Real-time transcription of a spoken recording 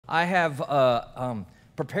I have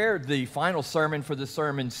prepared the final sermon for the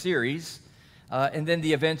sermon series, and then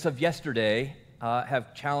the events of yesterday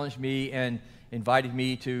have challenged me and invited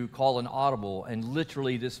me to call an audible. And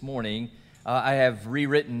literally this morning, I have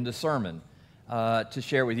rewritten the sermon to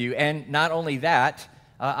share with you. And not only that,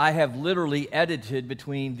 I have literally edited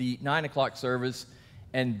between the 9 o'clock service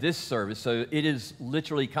and this service. So it is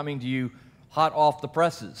literally coming to you hot off the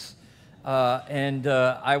presses. And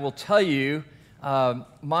I will tell you,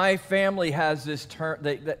 my family has this term,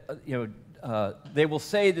 they will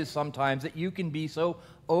say this sometimes, that you can be so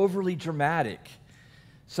overly dramatic.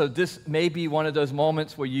 So this may be one of those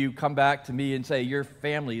moments where you come back to me and say, your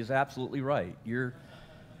family is absolutely right. You're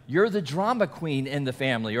the drama queen in the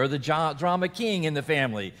family, or the drama king in the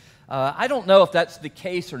family. I don't know if that's the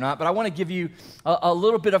case or not, but I want to give you a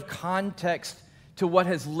little bit of context to what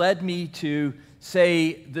has led me to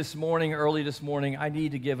say early this morning, I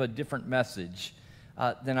need to give a different message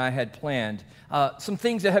than I had planned. Some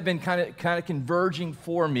things that have been kind of converging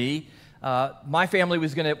for me. My family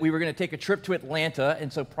we were going to take a trip to Atlanta,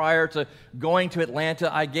 and so prior to going to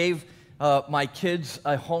Atlanta, I gave my kids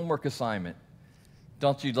a homework assignment.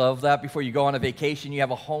 Don't you love that? Before you go on a vacation, you have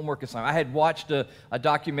a homework assignment. I had watched a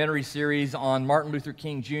documentary series on Martin Luther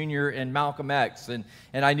King Jr. and Malcolm X, and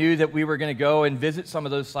I knew that we were going to go and visit some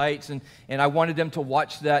of those sites, and I wanted them to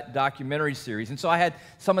watch that documentary series. And so I had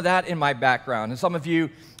some of that in my background. And some of you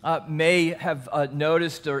may have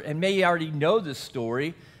noticed and may already know this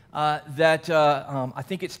story, that I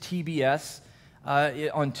think it's TBS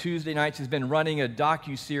on Tuesday nights has been running a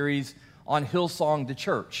docu-series on Hillsong the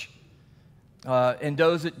Church. And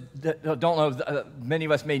those that don't know, many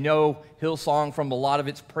of us may know Hillsong from a lot of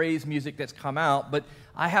its praise music that's come out, but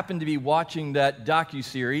I happened to be watching that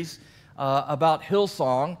docu-series about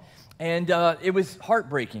Hillsong, and it was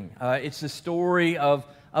heartbreaking. It's the story of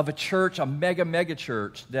a church, a mega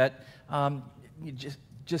church that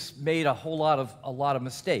just made a lot of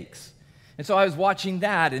mistakes. And so I was watching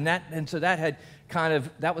that, and so that had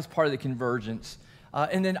that was part of the convergence.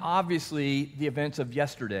 And then obviously the events of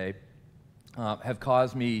yesterday have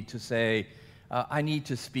caused me to say, I need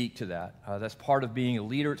to speak to that. That's part of being a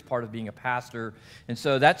leader. It's part of being a pastor. And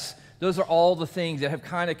so those are all the things that have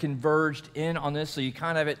kind of converged in on this, so you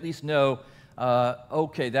kind of at least know,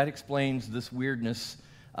 okay, that explains this weirdness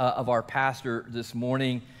of our pastor this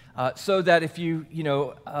morning, so that if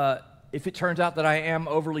if it turns out that I am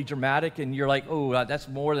overly dramatic and you're like, oh, that's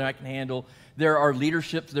more than I can handle, there's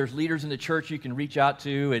leaders in the church you can reach out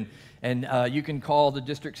to, and you can call the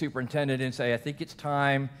district superintendent and say, I think it's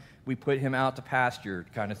time we put him out to pasture,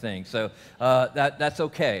 kind of thing. So that's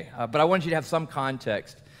okay. But I want you to have some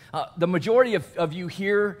context. The majority of you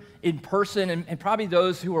here in person, and probably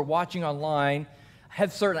those who are watching online,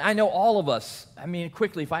 I know all of us,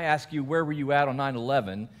 quickly, if I ask you, where were you at on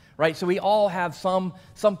 9/11, right? So we all have some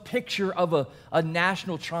picture of a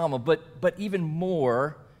national trauma, but even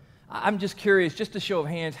more, I'm just curious, just a show of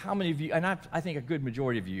hands, how many of you, and I think a good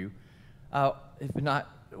majority of you, if not,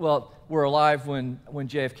 well, were alive when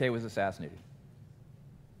JFK was assassinated?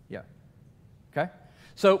 Yeah. Okay?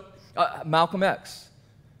 So, Malcolm X,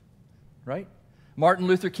 right? Martin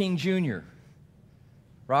Luther King Jr.,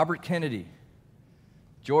 Robert Kennedy,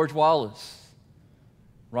 George Wallace,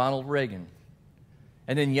 Ronald Reagan,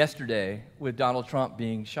 and then yesterday with Donald Trump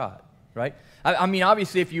being shot, right?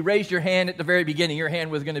 Obviously, if you raised your hand at the very beginning, your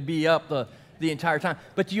hand was going to be up the entire time.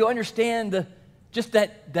 But do you understand just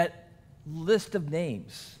that list of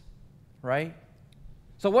names, right?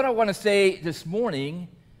 So what I want to say this morning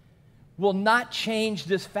will not change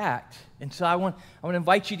this fact. And so I want to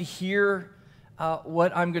invite you to hear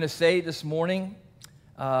what I'm going to say this morning,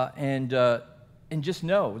 and just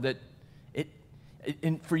know that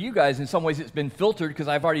and for you guys, in some ways, it's been filtered because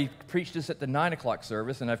I've already preached this at the 9 o'clock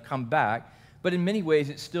service and I've come back. But in many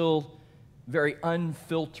ways, it's still very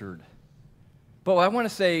unfiltered. But I want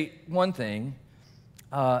to say one thing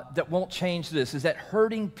that won't change this is that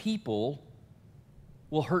hurting people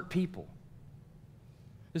will hurt people.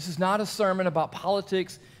 This is not a sermon about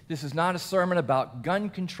politics. This is not a sermon about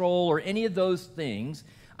gun control or any of those things.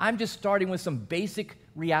 I'm just starting with some basic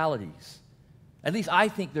realities. At least I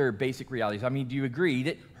think there are basic realities. Do you agree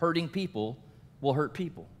that hurting people will hurt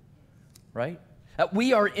people, right?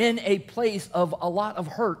 We are in a place of a lot of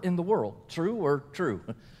hurt in the world. True or true?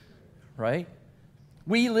 Right?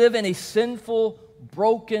 We live in a sinful,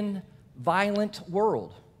 broken, violent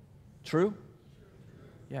world. True?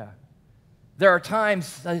 Yeah. There are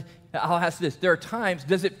times, I'll ask this, there are times,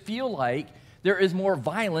 does it feel like there is more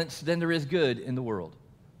violence than there is good in the world?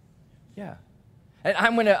 Yeah. And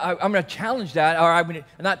I'm gonna challenge that, or I'm gonna,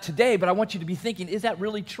 not today, but I want you to be thinking, is that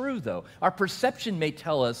really true, though? Our perception may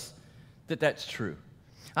tell us that that's true.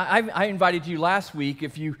 I invited you last week,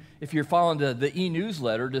 if you're following the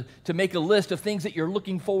e-newsletter, to make a list of things that you're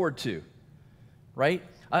looking forward to, right?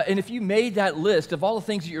 And if you made that list of all the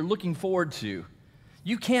things that you're looking forward to,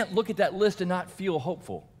 you can't look at that list and not feel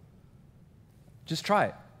hopeful. Just try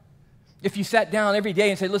it. If you sat down every day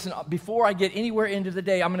and say, listen, before I get anywhere into the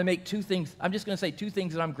day, I'm going to make two things. I'm just going to say two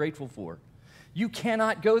things that I'm grateful for. You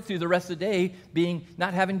cannot go through the rest of the day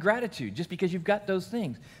not having gratitude just because you've got those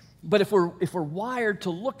things. But if we're wired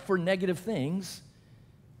to look for negative things,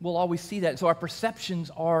 we'll always see that. So our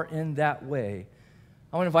perceptions are in that way.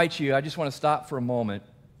 I want to invite you, I just want to stop for a moment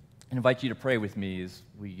and invite you to pray with me as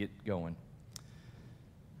we get going.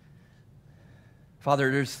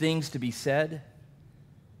 Father, there's things to be said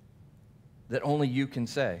that only you can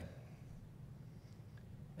say.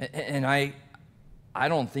 And I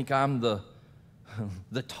don't think I'm the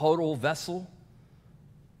total vessel,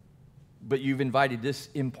 but you've invited this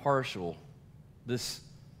impartial, this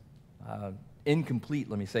incomplete,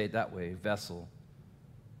 let me say it that way, vessel,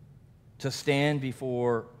 to stand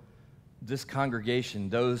before this congregation,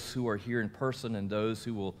 those who are here in person and those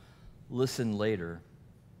who will listen later,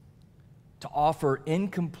 to offer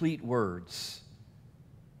incomplete words,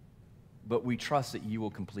 but we trust that you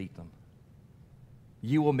will complete them.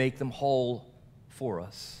 You will make them whole for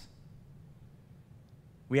us.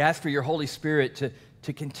 We ask for your Holy Spirit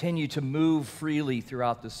to continue to move freely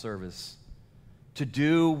throughout this service, to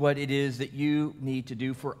do what it is that you need to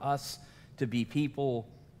do for us to be people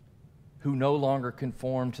who no longer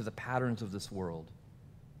conform to the patterns of this world,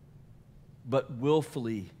 but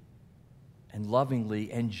willfully and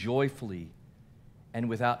lovingly and joyfully and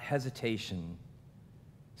without hesitation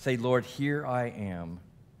say, Lord, here I am,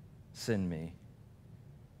 send me.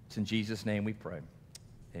 It's in Jesus' name we pray.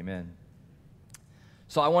 Amen.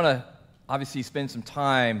 So I want to obviously spend some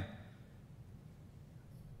time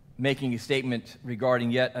making a statement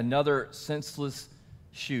regarding yet another senseless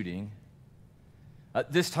shooting,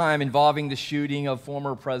 this time involving the shooting of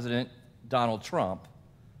former President Donald Trump.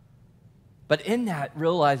 But in that,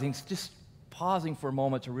 realizing, just pausing for a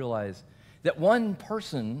moment to realize that one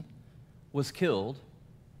person was killed,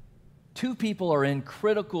 two people are in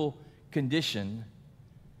critical condition,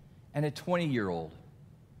 and a 20-year-old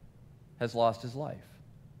has lost his life.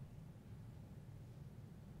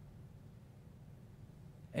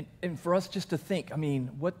 And for us just to think, I mean,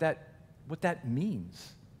 what that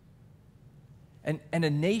means. And a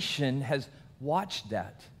nation has watched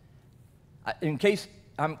that. In case,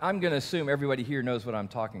 I'm going to assume everybody here knows what I'm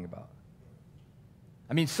talking about.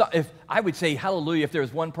 I mean, if I would say hallelujah if there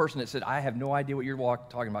was one person that said, I have no idea what you're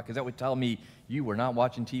talking about, because that would tell me you were not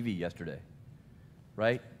watching TV yesterday,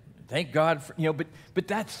 right? Thank God for, but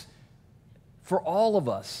that's for all of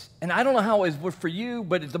us. And I don't know how it was for you,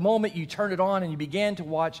 but at the moment you turned it on and you began to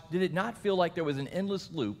watch, did it not feel like there was an endless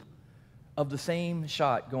loop of the same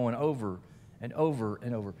shot going over and over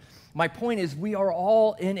and over? My point is, we are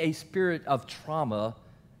all in a spirit of trauma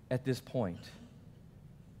at this point.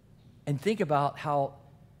 And think about how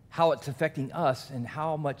it's affecting us and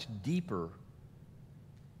how much deeper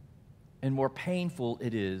and more painful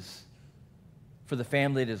it is for the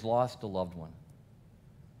family that has lost a loved one,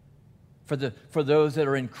 for those that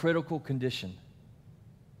are in critical condition,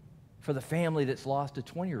 for the family that's lost a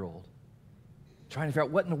 20-year-old, trying to figure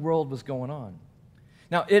out what in the world was going on.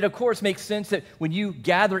 Now, it, of course, makes sense that when you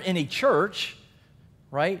gather in a church,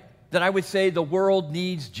 right, that I would say the world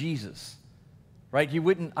needs Jesus, right?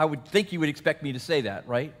 I would think you would expect me to say that,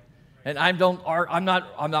 right? And I'm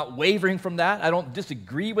not wavering from that. I don't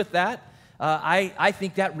disagree with that. I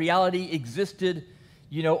think that reality existed,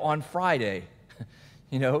 on Friday.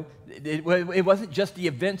 It wasn't just the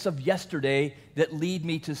events of yesterday that lead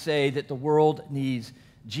me to say that the world needs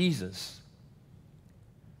Jesus.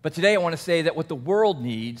 But today I want to say that what the world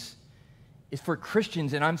needs is for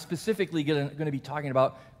Christians, and I'm specifically going to be talking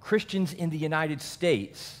about Christians in the United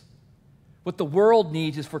States. What the world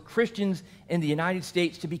needs is for Christians in the United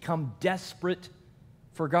States to become desperate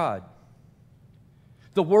for God.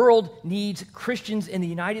 The world needs Christians in the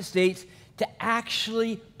United States to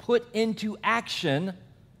actually put into action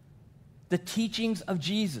the teachings of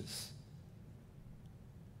Jesus.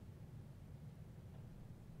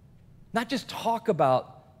 Not just talk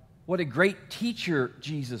about what a great teacher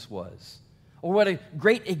Jesus was, or what a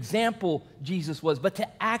great example Jesus was, but to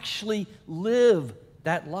actually live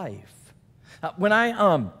that life. When I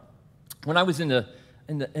was in the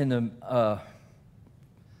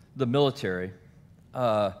military,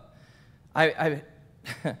 I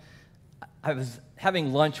was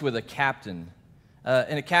having lunch with a captain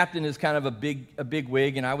And a captain is kind of a big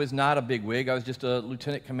wig, and I was not a big wig. I was just a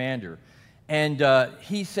lieutenant commander. And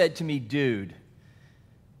he said to me, dude.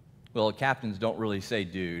 Well, captains don't really say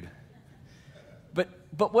dude.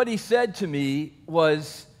 But what he said to me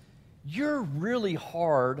was, you're really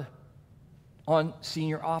hard on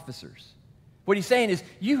senior officers. What he's saying is,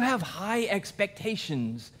 you have high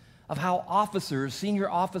expectations of how senior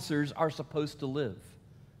officers are supposed to live.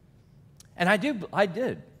 And I did, and I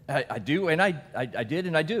do.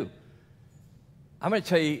 I'm going to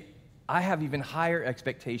tell you, I have even higher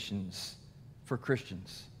expectations for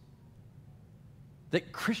Christians.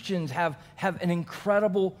 That Christians have an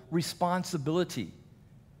incredible responsibility.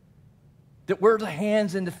 That we're the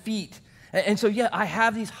hands and the feet. And so, yeah, I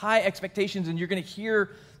have these high expectations, and you're going to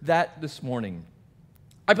hear that this morning.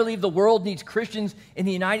 I believe the world needs Christians in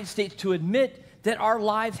the United States to admit that our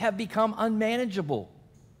lives have become unmanageable.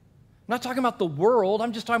 I'm not talking about the world,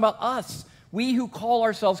 I'm just talking about us. We who call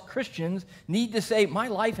ourselves Christians need to say, my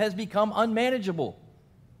life has become unmanageable.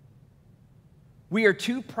 We are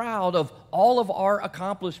too proud of all of our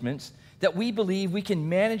accomplishments that we believe we can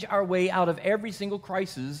manage our way out of every single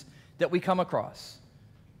crisis that we come across.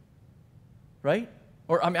 Right?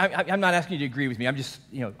 Or I'm not asking you to agree with me. I'm just,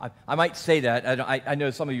 I might say that. I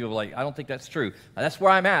know some of you are like, I don't think that's true. That's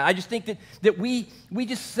where I'm at. I just think that we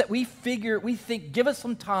think, give us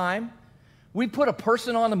some time. We put a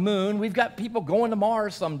person on the moon. We've got people going to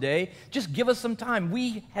Mars someday. Just give us some time.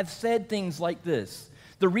 We have said things like this.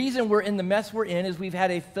 The reason we're in the mess we're in is we've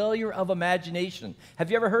had a failure of imagination.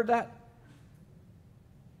 Have you ever heard that?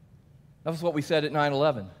 That was what we said at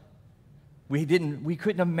 9/11. We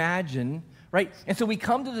couldn't imagine, right? And so we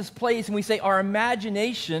come to this place and we say our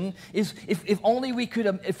imagination is,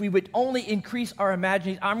 if we would only increase our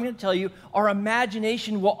imagination, I'm going to tell you, our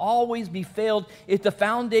imagination will always be failed if the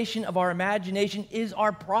foundation of our imagination is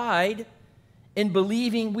our pride in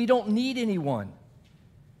believing we don't need anyone.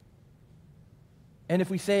 And if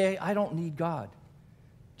we say, I don't need God,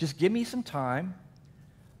 just give me some time,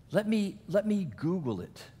 let me Google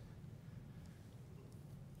it.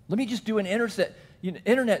 Let me just do an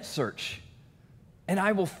internet search, and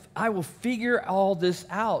I will figure all this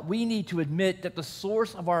out. We need to admit that the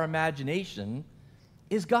source of our imagination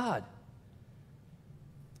is God.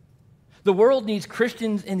 The world needs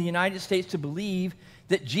Christians in the United States to believe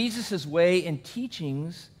that Jesus' way and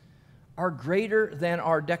teachings are greater than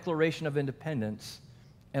our Declaration of Independence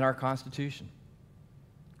and our Constitution.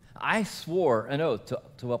 I swore an oath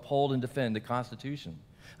to uphold and defend the Constitution.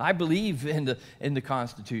 I believe in the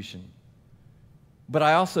Constitution. But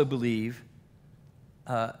I also believe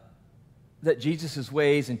that Jesus'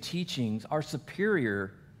 ways and teachings are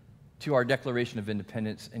superior to our Declaration of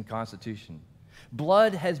Independence and Constitution.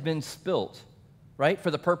 Blood has been spilt, right,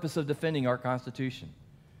 for the purpose of defending our Constitution.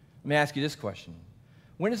 Let me ask you this question.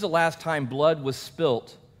 When is the last time blood was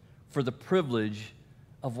spilt for the privilege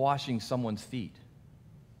of washing someone's feet?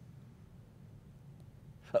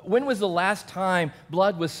 When was the last time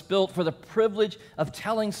blood was spilt for the privilege of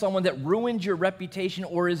telling someone that ruined your reputation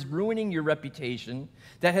or is ruining your reputation,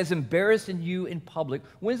 that has embarrassed you in public?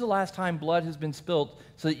 When's the last time blood has been spilt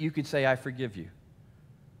so that you could say, I forgive you?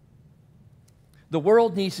 The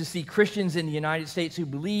world needs to see Christians in the United States who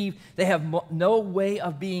believe they have no way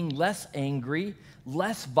of being less angry,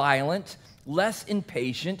 less violent, less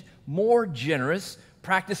impatient, more generous,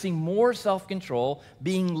 practicing more self-control,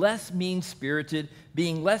 being less mean-spirited,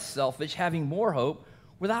 being less selfish, having more hope,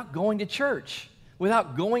 without going to church,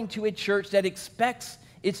 without going to a church that expects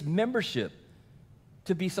its membership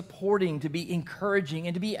to be supporting, to be encouraging,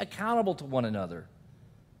 and to be accountable to one another.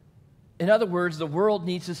 In other words, the world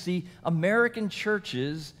needs to see American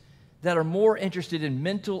churches that are more interested in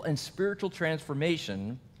mental and spiritual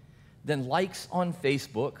transformation than likes on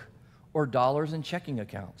Facebook or dollars in checking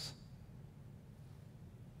accounts.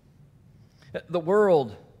 The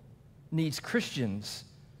world needs Christians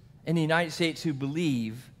in the United States who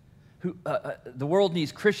believe, the world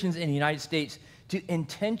needs Christians in the United States to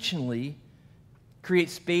intentionally create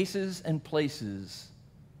spaces and places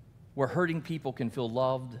where hurting people can feel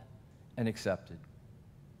loved and accepted.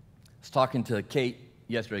 I was talking to Kate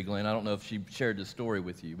yesterday, Glenn. I don't know if she shared this story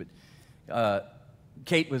with you, but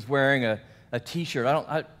Kate was wearing a T-shirt.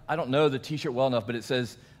 I don't know the T-shirt well enough, but it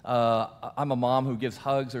says, I'm a mom who gives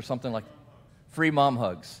hugs or something like free mom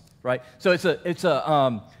hugs, right? So it's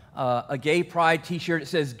a gay pride T-shirt. It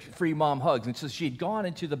says free mom hugs. And so she'd gone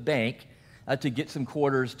into the bank to get some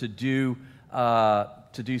quarters to do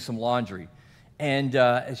some laundry.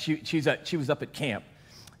 And she was up at camp.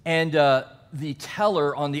 And the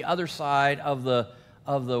teller on the other side of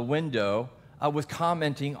the window was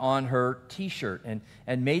commenting on her T-shirt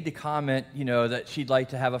and made the comment, that she'd like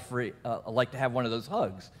to have one of those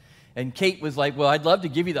hugs. And Kate was like, well, I'd love to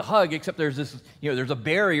give you the hug, except there's this, there's a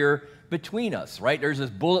barrier between us, right? There's this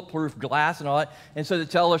bulletproof glass and all that. And so the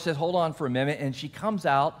teller says, hold on for a minute. And she comes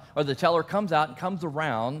out, or the teller comes out and comes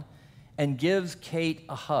around and gives Kate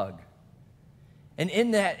a hug. And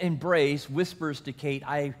in that embrace, whispers to Kate,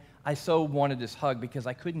 I so wanted this hug because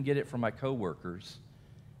I couldn't get it from my coworkers,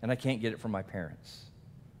 and I can't get it from my parents.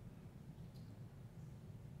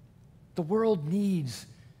 The world needs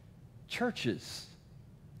churches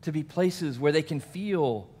to be places where they can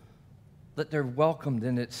feel that they're welcomed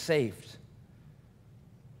and it's safe.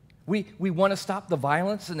 We want to stop the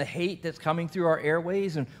violence and the hate that's coming through our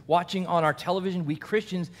airways and watching on our television. We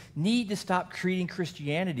Christians need to stop treating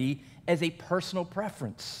Christianity as a personal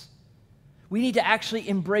preference. We need to actually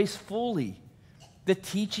embrace fully the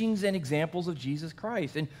teachings and examples of Jesus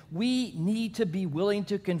Christ. And we need to be willing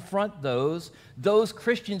to confront those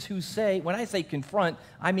Christians who say, when I say confront,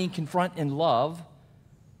 I mean confront in love,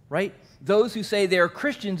 right? Those who say they're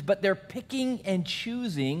Christians, but they're picking and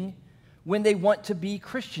choosing when they want to be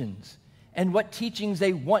Christians and what teachings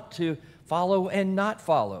they want to follow and not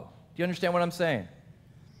follow. Do you understand what I'm saying?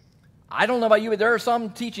 I don't know about you, but there are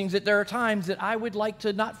some teachings that there are times that I would like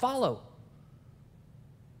to not follow.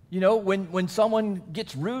 When someone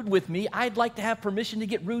gets rude with me, I'd like to have permission to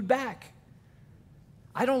get rude back.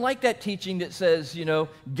 I don't like that teaching that says,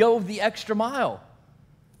 go the extra mile.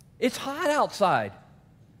 It's hot outside.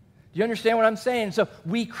 Do you understand what I'm saying? So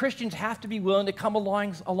we Christians have to be willing to come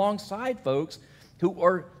alongside folks who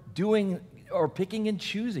are doing or picking and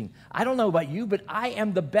choosing. I don't know about you, but I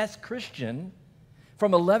am the best Christian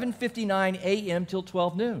from 11:59 a.m. till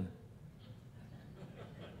 12 noon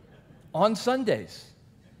on Sundays.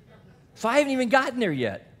 So I haven't even gotten there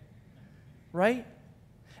yet, right?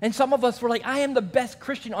 And some of us were like, I am the best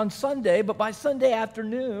Christian on Sunday, but by Sunday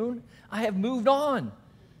afternoon, I have moved on,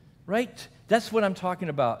 right? That's what I'm talking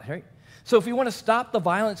about, right? So if we want to stop the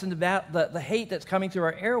violence and the hate that's coming through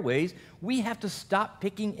our airways, we have to stop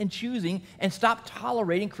picking and choosing and stop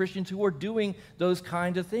tolerating Christians who are doing those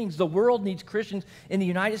kinds of things. The world needs Christians in the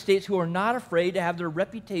United States who are not afraid to have their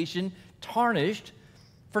reputation tarnished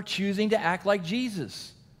for choosing to act like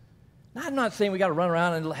Jesus. Now, I'm not saying we got to run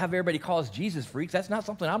around and have everybody call us Jesus freaks. That's not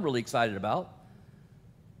something I'm really excited about.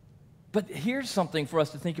 But here's something for us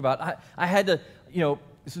to think about. I had to,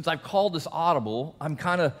 since I've called this audible, I'm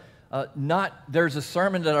kind of there's a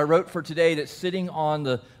sermon that I wrote for today that's sitting on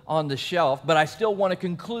the shelf, but I still want to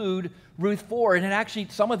conclude Ruth 4,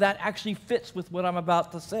 and some of that actually fits with what I'm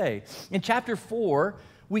about to say. In chapter 4,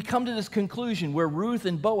 we come to this conclusion where Ruth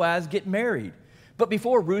and Boaz get married. But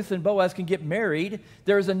before Ruth and Boaz can get married,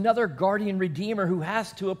 there is another guardian redeemer who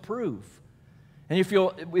has to approve. And if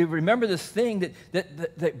we remember this thing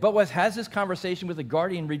that Boaz has this conversation with the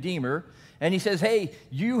guardian redeemer, and he says, hey,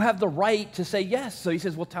 you have the right to say yes. So he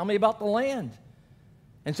says, well, tell me about the land.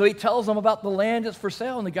 And so he tells them about the land that's for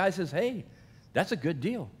sale, and the guy says, hey, that's a good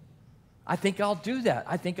deal. I think I'll do that.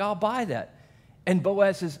 I think I'll buy that. And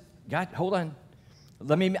Boaz says, God, hold on.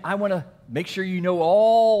 I want to make sure you know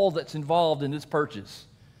all that's involved in this purchase.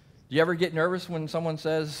 Do you ever get nervous when someone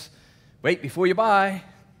says, wait, before you buy,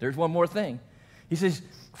 there's one more thing. He says,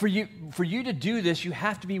 for you to do this, you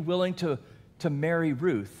have to be willing to marry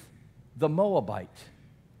Ruth, the Moabite.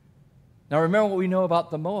 Now remember what we know about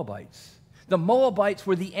the Moabites. The Moabites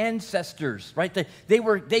were the ancestors, right? They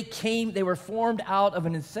were formed out of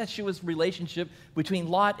an incestuous relationship between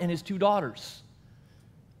Lot and his two daughters,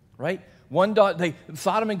 right? One daughter,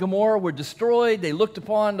 Sodom and Gomorrah were destroyed. They looked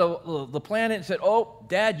upon the planet and said, oh,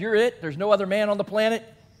 Dad, you're it. There's no other man on the planet.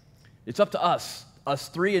 It's up to us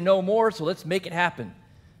three and no more, so let's make it happen.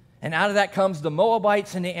 And out of that comes the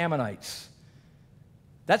Moabites and the Ammonites.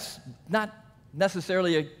 That's not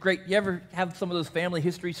necessarily a great, you ever have some of those family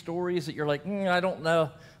history stories that you're like, I don't know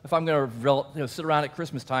if I'm going to sit around at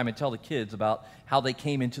Christmas time and tell the kids about how they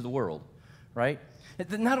came into the world, right?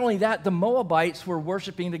 Not only that, the Moabites were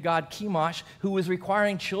worshiping the god Chemosh, who was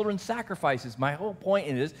requiring children's sacrifices. My whole point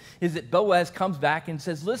is that Boaz comes back and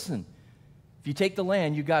says, listen, if you take the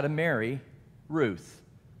land, you got to marry Ruth.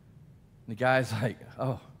 And the guy's like,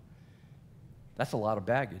 oh, that's a lot of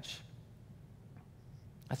baggage.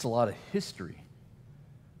 That's a lot of history.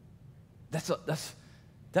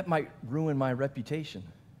 That might ruin my reputation.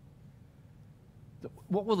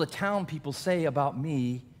 What will the town people say about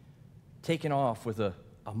me taken off with a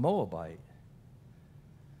Moabite?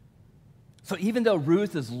 So even though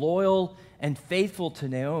Ruth is loyal and faithful to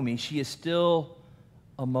Naomi, she is still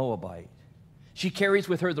a Moabite. She carries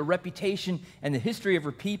with her the reputation and the history of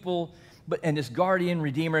her people, and this guardian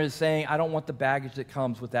redeemer is saying, I don't want the baggage that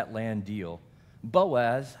comes with that land deal.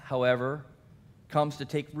 Boaz, however, comes to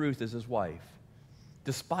take Ruth as his wife,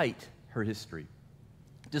 despite her history,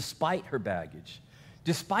 despite her baggage,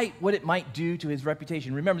 despite what it might do to his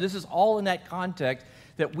reputation. Remember, this is all in that context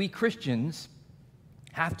that we Christians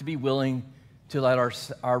have to be willing to let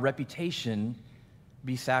our reputation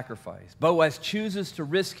be sacrificed. Boaz chooses to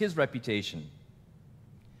risk his reputation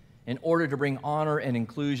in order to bring honor and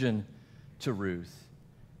inclusion to Ruth.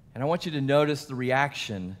 And I want you to notice the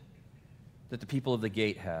reaction that the people of the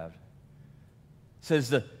gate have. It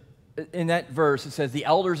says in that verse, it says, the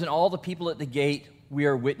elders and all the people at the gate, we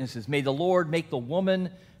are witnesses. May the Lord make the woman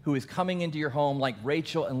who is coming into your home like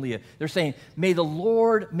Rachel and Leah. They're saying, may the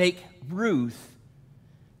Lord make Ruth,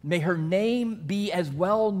 may her name be as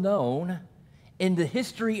well known in the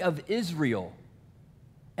history of Israel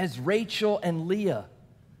as Rachel and Leah.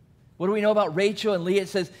 What do we know about Rachel and Leah? It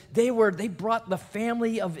says they brought the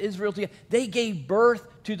family of Israel together. They gave birth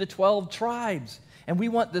to the 12 tribes. And we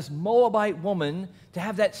want this Moabite woman to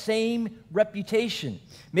have that same reputation.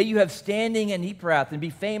 May you have standing in Ephrath and be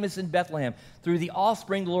famous in Bethlehem. Through the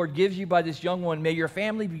offspring the Lord gives you by this young one, may your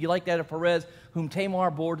family be like that of Perez, whom Tamar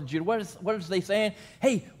bore to Judah. What is they saying?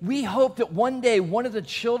 Hey, we hope that one day one of the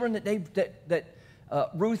children that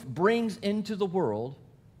Ruth brings into the world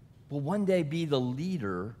will one day be the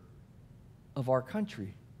leader of our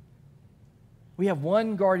country. We have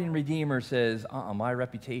one guardian redeemer says, my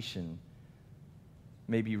reputation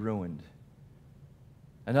may be ruined.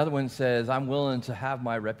 Another one says, I'm willing to have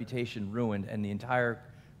my reputation ruined. And the entire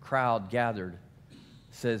crowd gathered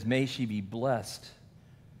says, may she be blessed.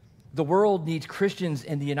 The world needs Christians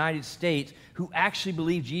in the United States who actually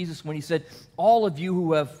believe Jesus when he said, all of you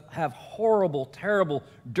who have horrible, terrible,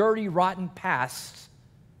 dirty, rotten pasts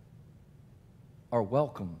are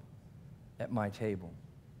welcome at my table.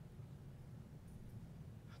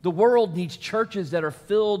 The world needs churches that are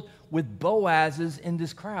filled with Boazes in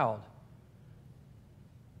this crowd.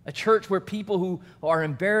 A church where people who are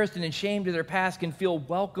embarrassed and ashamed of their past can feel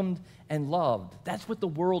welcomed and loved. That's what the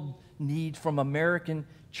world needs from American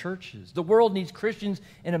churches. The world needs Christians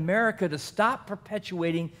in America to stop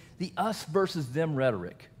perpetuating the us versus them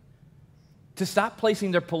rhetoric, to stop placing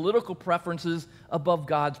their political preferences above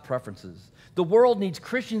God's preferences. The world needs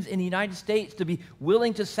Christians in the United States to be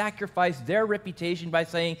willing to sacrifice their reputation by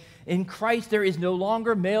saying, in Christ there is no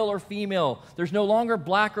longer male or female. There's no longer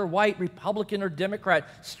black or white, Republican or Democrat,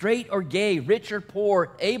 straight or gay, rich or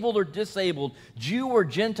poor, able or disabled, Jew or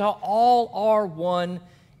Gentile. All are one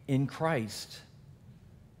in Christ.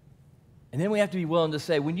 And then we have to be willing to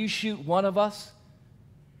say, when you shoot one of us,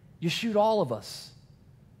 you shoot all of us.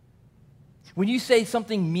 When you say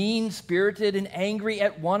something mean-spirited and angry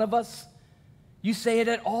at one of us, you say it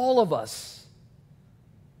at all of us.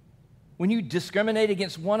 When you discriminate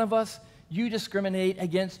against one of us, you discriminate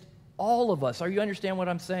against all of us. Are you understand what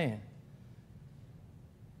I'm saying?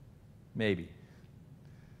 Maybe.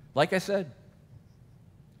 Like I said,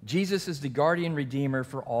 Jesus is the guardian redeemer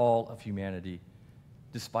for all of humanity,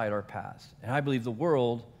 despite our past. And I believe the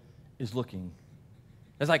world is looking.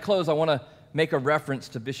 As I close, I want to make a reference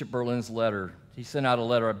to Bishop Berlin's letter. He sent out a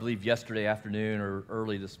letter, I believe, yesterday afternoon or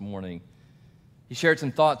early this morning. He shared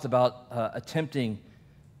some thoughts about attempting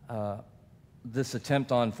this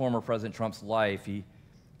attempt on former President Trump's life. He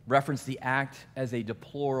referenced the act as a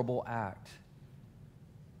deplorable act.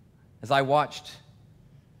 As I watched,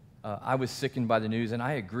 I was sickened by the news, and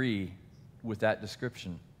I agree with that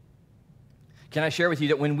description. Can I share with you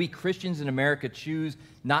that when we Christians in America choose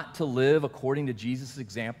not to live according to Jesus'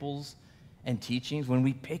 examples and teachings, when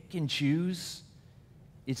we pick and choose,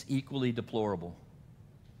 it's equally deplorable.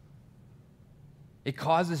 It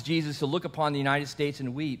causes Jesus to look upon the United States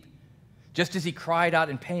and weep. Just as he cried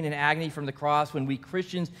out in pain and agony from the cross, when we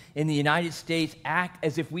Christians in the United States act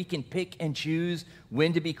as if we can pick and choose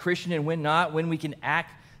when to be Christian and when not, when we can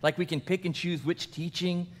act like we can pick and choose which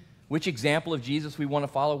teaching, which example of Jesus we want to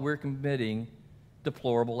follow, we're committing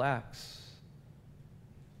deplorable acts.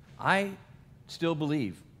 I still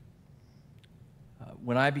believe,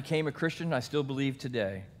 when I became a Christian, I still believe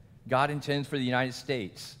today, God intends for the United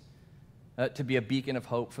States to be a beacon of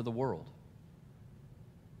hope for the world.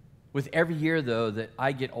 With every year, though, that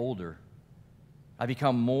I get older, I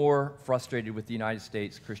become more frustrated with the United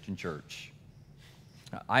States Christian church.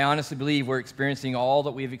 I honestly believe we're experiencing all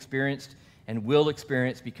that we've experienced and will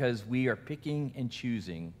experience because we are picking and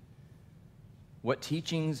choosing what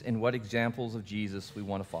teachings and what examples of Jesus we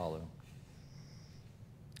want to follow.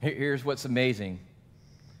 Here's what's amazing,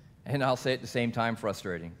 and I'll say at the same time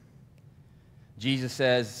frustrating. Jesus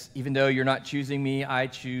says, even though you're not choosing me, I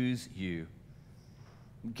choose you.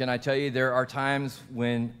 Can I tell you, there are times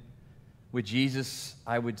when with Jesus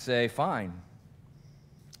I would say, fine.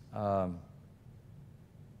 Or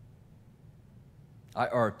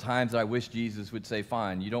times that I wish Jesus would say,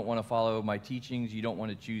 fine, you don't want to follow my teachings, you don't want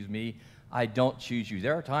to choose me, I don't choose you.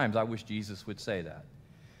 There are times I wish Jesus would say that.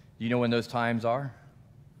 Do you know when those times are?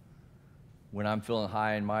 When I'm feeling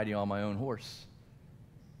high and mighty on my own horse.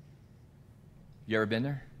 You ever been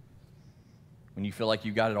there? When you feel like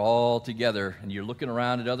you got it all together and you're looking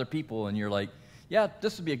around at other people and you're like, yeah,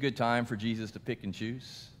 this would be a good time for Jesus to pick and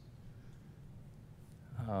choose.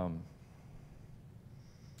 And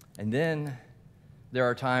then there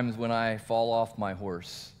are times when I fall off my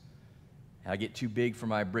horse. I get too big for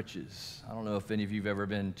my britches. I don't know if any of you have ever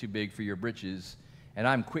been too big for your britches. And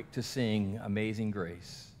I'm quick to sing Amazing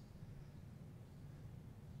Grace.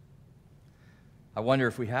 I wonder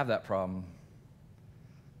if we have that problem,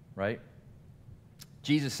 right?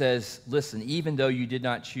 Jesus says, listen, even though you did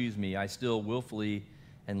not choose me, I still willfully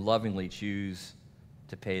and lovingly choose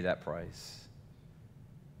to pay that price.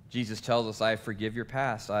 Jesus tells us, I forgive your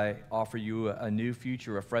past. I offer you a new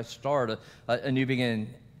future, a fresh start, a new beginning.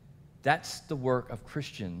 That's the work of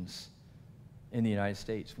Christians in the United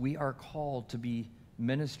States. We are called to be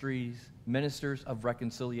ministers of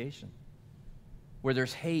reconciliation. Where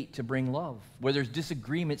there's hate, to bring love. Where there's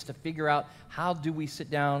disagreements, to figure out how do we sit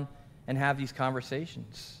down and have these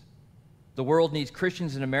conversations. The world needs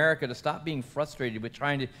Christians in America to stop being frustrated with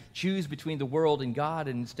trying to choose between the world and God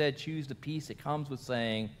and instead choose the peace that comes with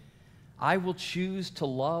saying, I will choose to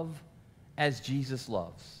love as Jesus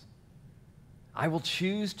loves. I will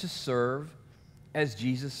choose to serve as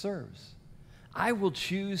Jesus serves. I will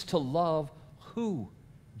choose to love who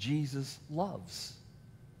Jesus loves.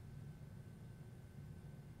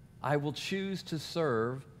 I will choose to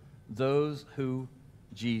serve those who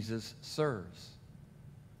Jesus serves.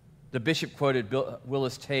 The bishop quoted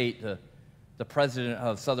Willis Tate, the president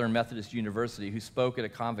of Southern Methodist University, who spoke at a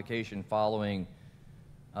convocation following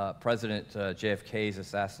President JFK's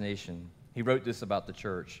assassination. He wrote this about the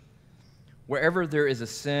church. Wherever there is a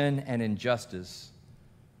sin and injustice,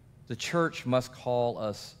 the church must call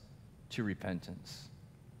us to repentance.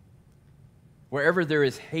 Wherever there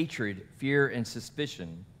is hatred, fear, and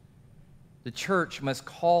suspicion, the church must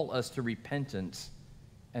call us to repentance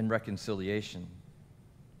and reconciliation.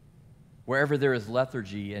 Wherever there is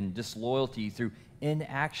lethargy and disloyalty through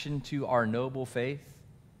inaction to our noble faith,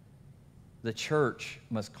 the church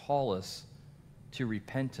must call us to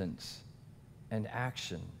repentance and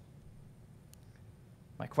action.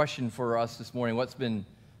 My question for us this morning, what's been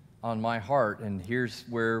on my heart, and here's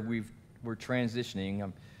where we're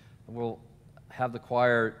transitioning. We'll have the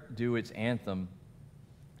choir do its anthem,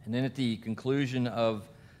 and then at the conclusion of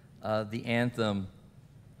the anthem,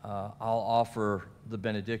 I'll offer the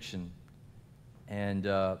benediction. And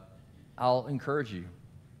I'll encourage you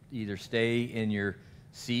to either stay in your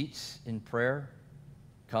seats in prayer,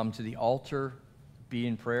 come to the altar, be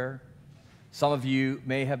in prayer. Some of you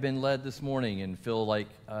may have been led this morning and feel like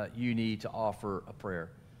you need to offer a prayer.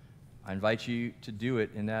 I invite you to do it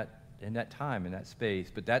in that time, in that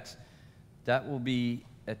space. But that will be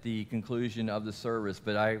at the conclusion of the service.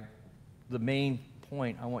 But the main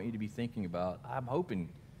point I want you to be thinking about, I'm hoping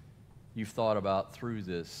you've thought about through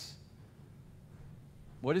this.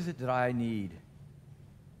 What is it that I need?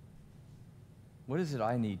 What is it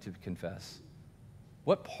I need to confess?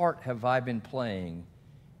 What part have I been playing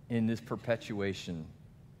in this perpetuation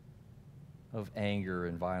of anger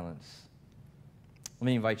and violence? Let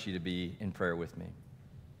me invite you to be in prayer with me.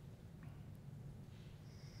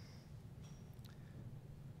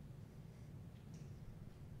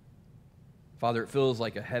 Father, it feels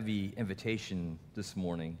like a heavy invitation this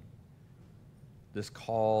morning, this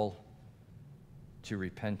call to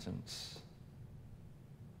repentance,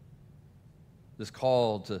 this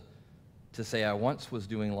call to say, I once was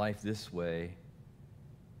doing life this way,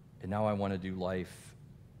 and now I want to do life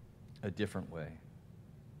a different way.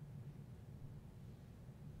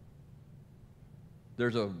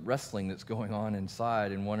 There's a wrestling that's going on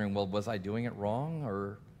inside and wondering, well, was I doing it wrong?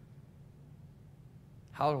 Or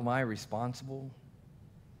how am I responsible?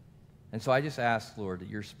 And so I just ask, Lord, that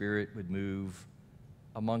your Spirit would move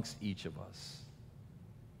amongst each of us.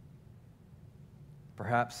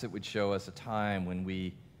 Perhaps it would show us a time when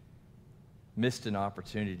we missed an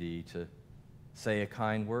opportunity to say a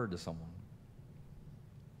kind word to someone.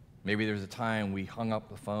 Maybe there's a time we hung up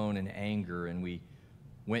the phone in anger and we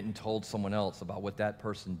went and told someone else about what that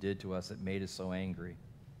person did to us that made us so angry.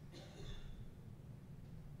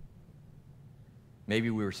 Maybe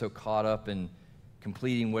we were so caught up in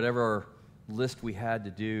completing whatever list we had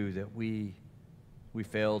to do that we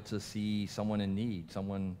failed to see someone in need,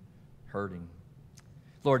 someone hurting.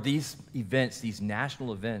 Lord, these events, these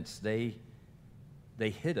national events, they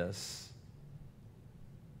hit us,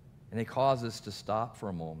 and they cause us to stop for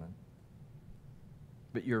a moment.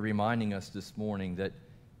 But you're reminding us this morning that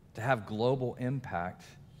to have global impact,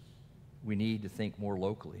 we need to think more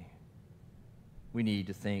locally. We need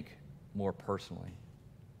to think more personally.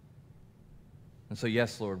 And so,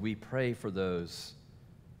 yes, Lord, we pray for those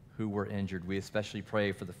who were injured. We especially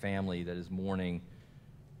pray for the family that is mourning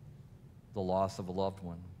the loss of a loved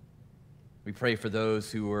one. We pray for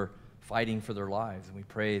those who are fighting for their lives, and we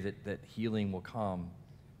pray that healing will come,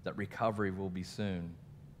 that recovery will be soon.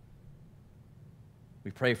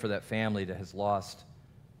 We pray for that family that has lost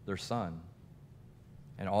their son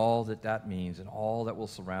and all that that means and all that will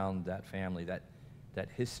surround that family, that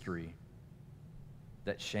history,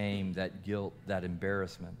 that shame, that guilt, that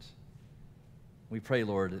embarrassment. We pray,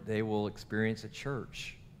 Lord, that they will experience a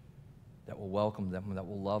church that will welcome them, that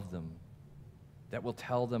will love them, that will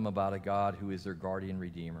tell them about a God who is their guardian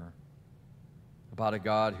redeemer, about a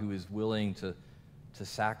God who is willing to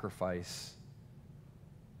sacrifice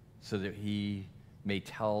so that he may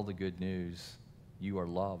tell the good news, you are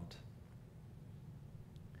loved.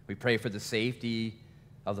 We pray for the safety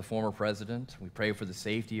of the former president. We pray for the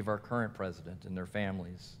safety of our current president and their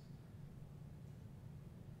families.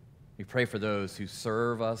 We pray for those who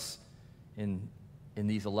serve us in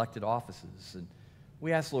these elected offices. And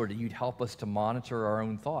we ask, Lord, that you'd help us to monitor our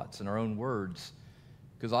own thoughts and our own words,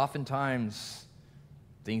 because oftentimes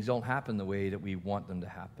things don't happen the way that we want them to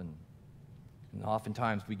happen. And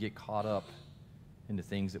oftentimes we get caught up in the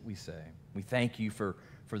things that we say. We thank you for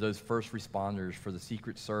those first responders, for the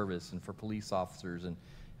Secret Service, and for police officers and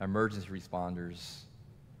emergency responders.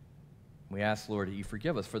 We ask, Lord, that you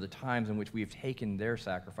forgive us for the times in which we have taken their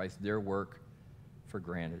sacrifice, their work for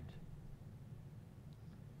granted.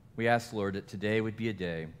 We ask, Lord, that today would be a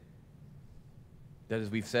day that, as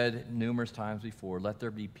we've said numerous times before, let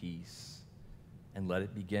there be peace, and let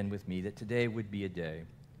it begin with me, that today would be a day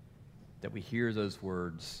that we hear those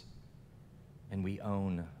words and we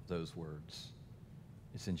own those words.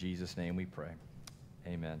 It's in Jesus' name we pray.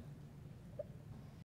 Amen.